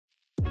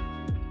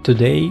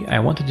Today, I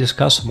want to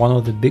discuss one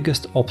of the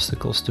biggest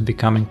obstacles to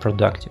becoming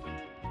productive: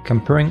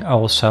 comparing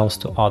ourselves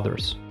to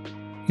others.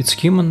 It's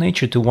human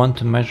nature to want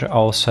to measure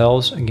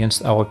ourselves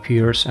against our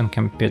peers and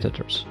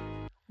competitors.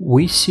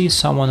 We see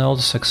someone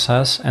else's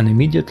success and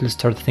immediately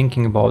start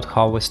thinking about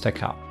how we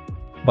stack up.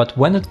 But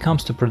when it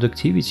comes to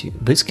productivity,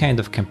 this kind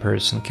of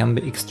comparison can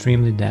be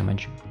extremely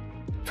damaging.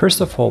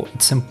 First of all,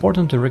 it's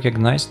important to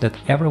recognize that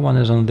everyone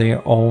is on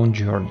their own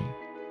journey.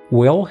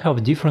 We all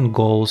have different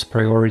goals,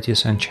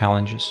 priorities, and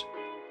challenges.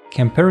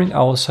 Comparing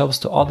ourselves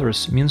to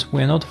others means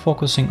we are not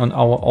focusing on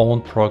our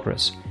own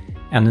progress,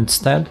 and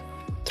instead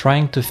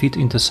trying to fit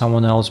into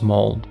someone else's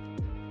mold.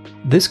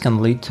 This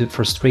can lead to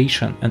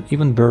frustration and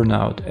even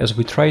burnout as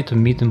we try to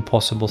meet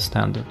impossible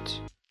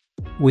standards.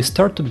 We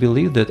start to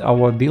believe that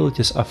our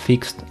abilities are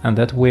fixed and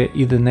that we're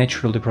either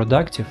naturally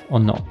productive or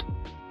not.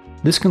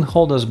 This can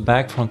hold us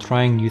back from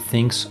trying new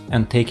things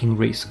and taking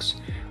risks,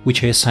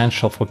 which are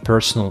essential for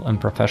personal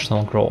and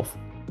professional growth.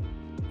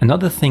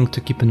 Another thing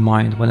to keep in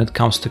mind when it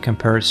comes to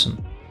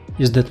comparison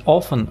is that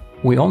often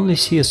we only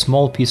see a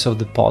small piece of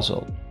the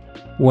puzzle.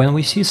 When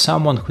we see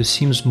someone who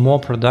seems more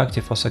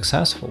productive or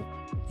successful,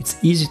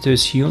 it's easy to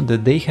assume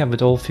that they have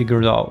it all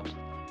figured out.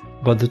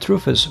 But the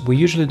truth is, we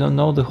usually don't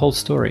know the whole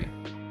story.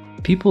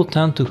 People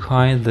tend to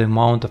hide the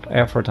amount of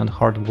effort and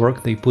hard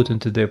work they put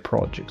into their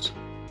projects.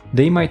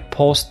 They might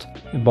post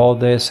about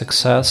their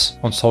success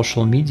on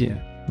social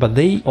media, but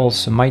they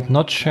also might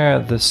not share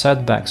the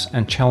setbacks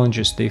and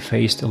challenges they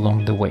faced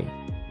along the way.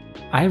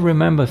 I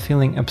remember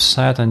feeling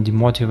upset and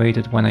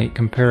demotivated when I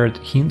compared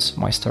Hints,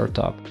 my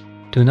startup,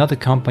 to another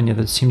company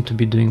that seemed to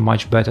be doing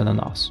much better than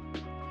us.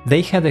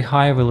 They had a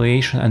higher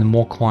valuation and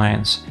more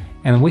clients,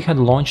 and we had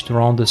launched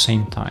around the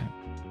same time.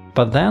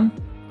 But then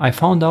I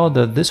found out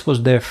that this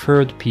was their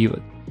third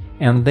pivot,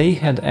 and they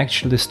had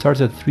actually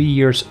started 3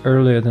 years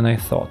earlier than I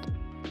thought.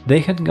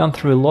 They had gone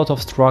through a lot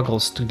of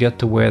struggles to get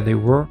to where they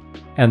were,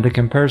 and the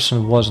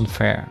comparison wasn't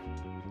fair.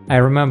 I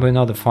remember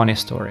another funny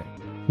story.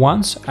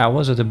 Once I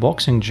was at a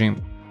boxing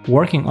gym,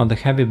 working on the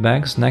heavy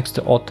bags next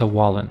to Otto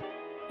Wallin,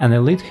 an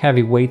elite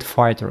heavyweight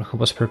fighter who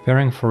was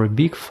preparing for a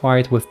big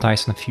fight with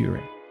Tyson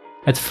Fury.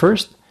 At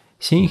first,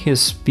 seeing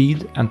his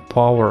speed and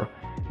power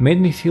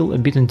made me feel a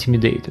bit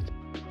intimidated.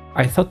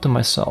 I thought to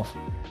myself,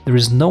 there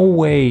is no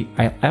way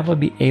I'll ever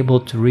be able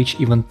to reach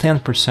even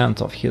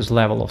 10% of his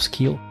level of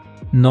skill,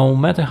 no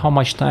matter how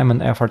much time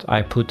and effort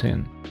I put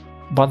in.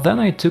 But then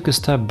I took a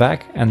step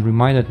back and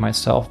reminded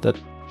myself that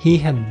he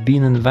had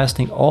been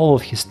investing all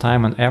of his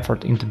time and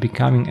effort into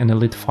becoming an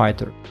elite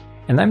fighter,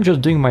 and I'm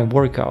just doing my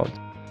workout.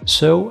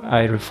 So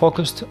I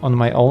refocused on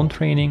my own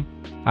training,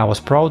 I was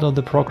proud of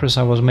the progress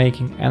I was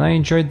making, and I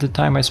enjoyed the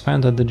time I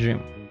spent at the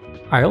gym.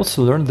 I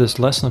also learned this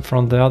lesson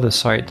from the other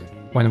side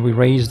when we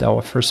raised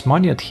our first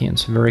money at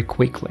Hints very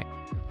quickly,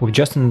 with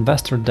just an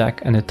investor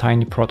deck and a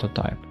tiny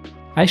prototype.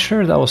 I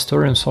shared our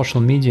story on social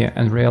media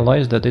and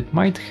realized that it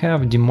might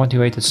have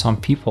demotivated some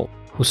people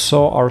who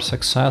saw our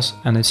success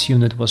and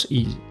assumed it was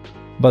easy.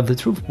 But the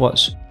truth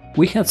was,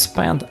 we had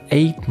spent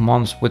 8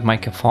 months with my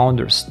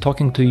co-founders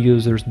talking to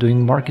users,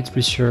 doing market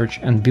research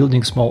and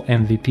building small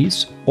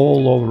MVPs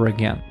all over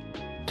again,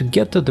 to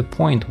get to the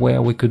point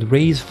where we could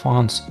raise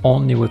funds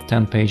only with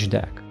 10-page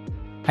deck.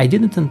 I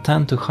didn't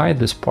intend to hide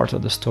this part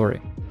of the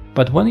story,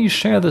 but when you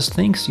share these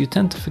things, you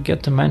tend to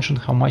forget to mention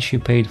how much you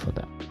paid for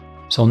them.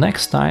 So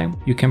next time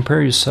you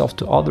compare yourself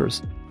to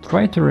others,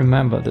 try to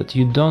remember that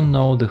you don't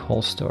know the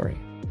whole story.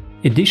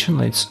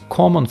 Additionally, it's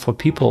common for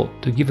people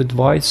to give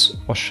advice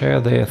or share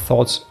their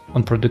thoughts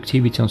on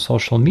productivity on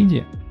social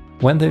media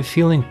when they're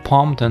feeling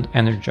pumped and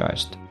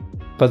energized.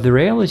 But the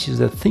reality is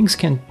that things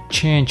can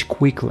change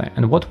quickly,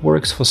 and what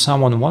works for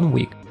someone one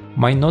week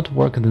might not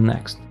work the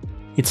next.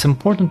 It's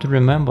important to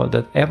remember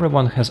that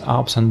everyone has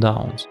ups and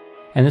downs,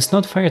 and it's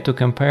not fair to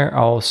compare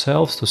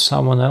ourselves to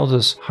someone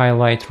else's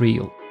highlight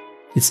reel.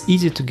 It's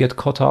easy to get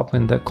caught up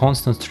in the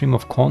constant stream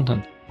of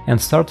content and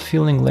start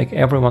feeling like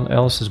everyone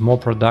else is more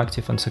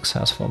productive and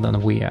successful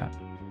than we are.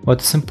 But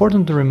it's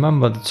important to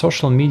remember that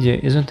social media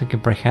isn't a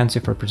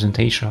comprehensive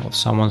representation of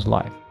someone's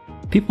life.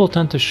 People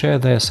tend to share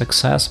their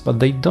success, but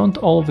they don't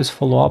always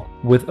follow up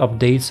with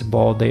updates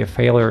about their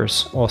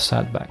failures or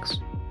setbacks.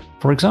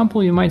 For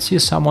example, you might see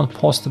someone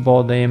post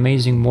about their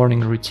amazing morning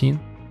routine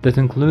that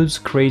includes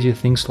crazy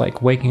things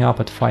like waking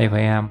up at 5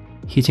 a.m.,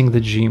 hitting the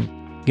gym,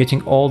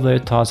 getting all their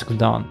tasks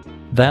done,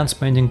 then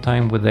spending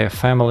time with their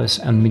families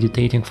and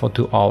meditating for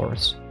 2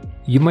 hours.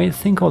 You may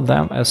think of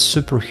them as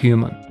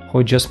superhuman, who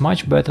are just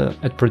much better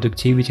at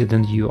productivity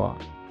than you are.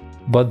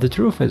 But the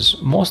truth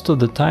is, most of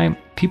the time,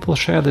 people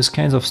share these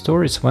kinds of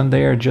stories when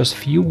they are just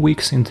few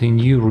weeks into a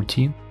new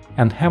routine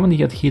and haven't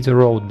yet hit a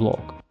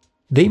roadblock.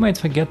 They might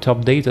forget to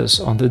update us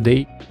on the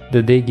day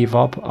that they give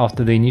up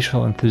after the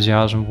initial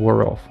enthusiasm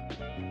wore off.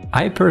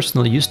 I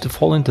personally used to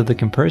fall into the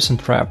comparison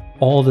trap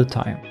all the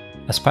time,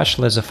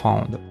 especially as a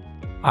founder.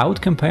 I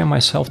would compare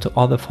myself to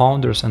other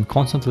founders and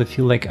constantly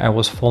feel like I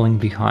was falling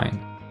behind.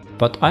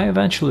 But I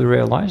eventually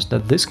realized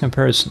that this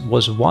comparison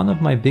was one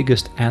of my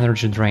biggest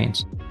energy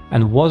drains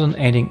and wasn't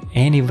adding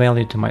any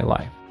value to my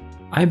life.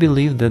 I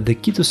believe that the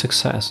key to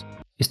success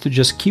is to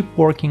just keep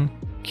working,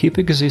 keep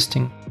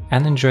existing,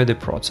 and enjoy the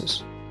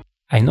process.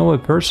 I know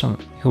a person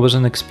who was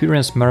an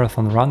experienced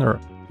marathon runner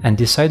and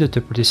decided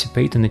to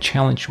participate in a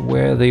challenge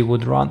where they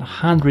would run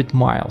 100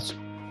 miles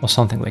or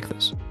something like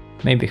this,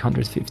 maybe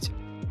 150.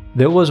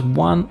 There was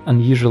one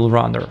unusual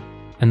runner,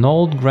 an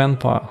old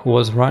grandpa who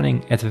was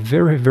running at a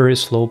very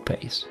slow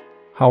pace.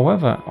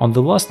 However, on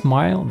the last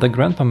mile, the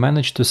grandpa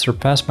managed to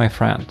surpass my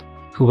friend,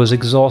 who was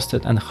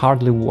exhausted and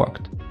hardly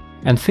walked,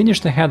 and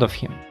finished ahead of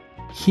him.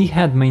 He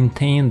had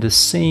maintained the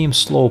same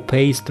slow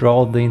pace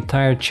throughout the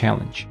entire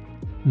challenge.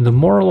 The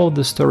moral of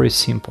the story is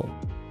simple: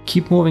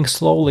 keep moving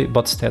slowly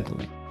but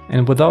steadily,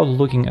 and without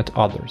looking at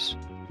others.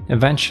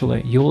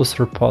 Eventually, you will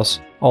surpass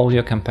all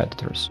your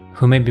competitors,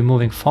 who may be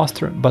moving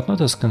faster but not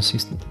as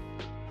consistently.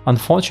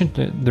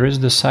 Unfortunately, there is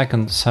the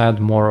second sad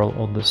moral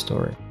of the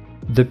story.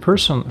 The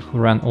person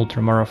who ran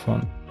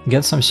ultramarathon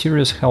gets some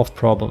serious health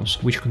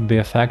problems which could be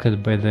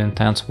affected by the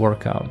intense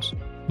workouts.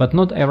 But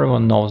not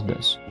everyone knows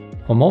this.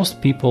 For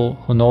most people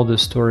who know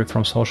this story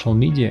from social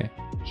media,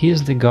 he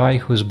is the guy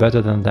who is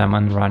better than them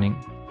in running.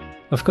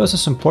 Of course,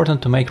 it's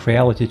important to make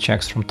reality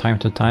checks from time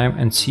to time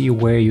and see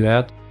where you're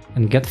at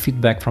and get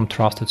feedback from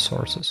trusted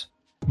sources.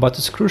 But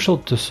it's crucial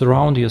to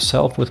surround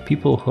yourself with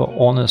people who are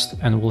honest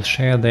and will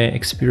share their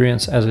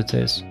experience as it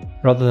is,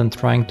 rather than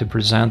trying to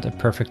present a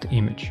perfect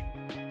image.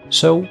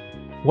 So,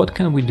 what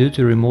can we do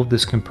to remove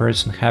this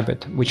comparison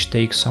habit, which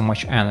takes so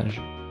much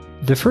energy?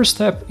 The first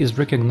step is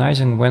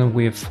recognizing when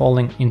we are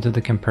falling into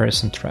the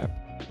comparison trap.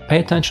 Pay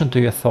attention to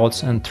your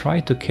thoughts and try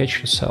to catch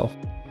yourself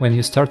when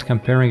you start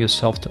comparing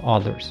yourself to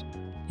others.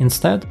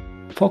 Instead,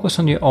 focus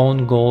on your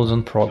own goals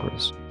and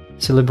progress.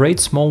 Celebrate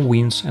small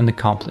wins and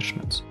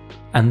accomplishments.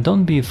 And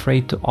don't be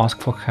afraid to ask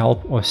for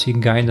help or seek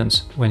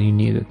guidance when you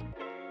need it.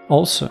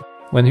 Also,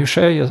 when you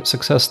share your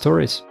success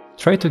stories,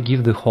 try to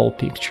give the whole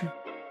picture.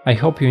 I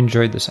hope you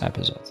enjoyed this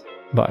episode.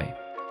 Bye.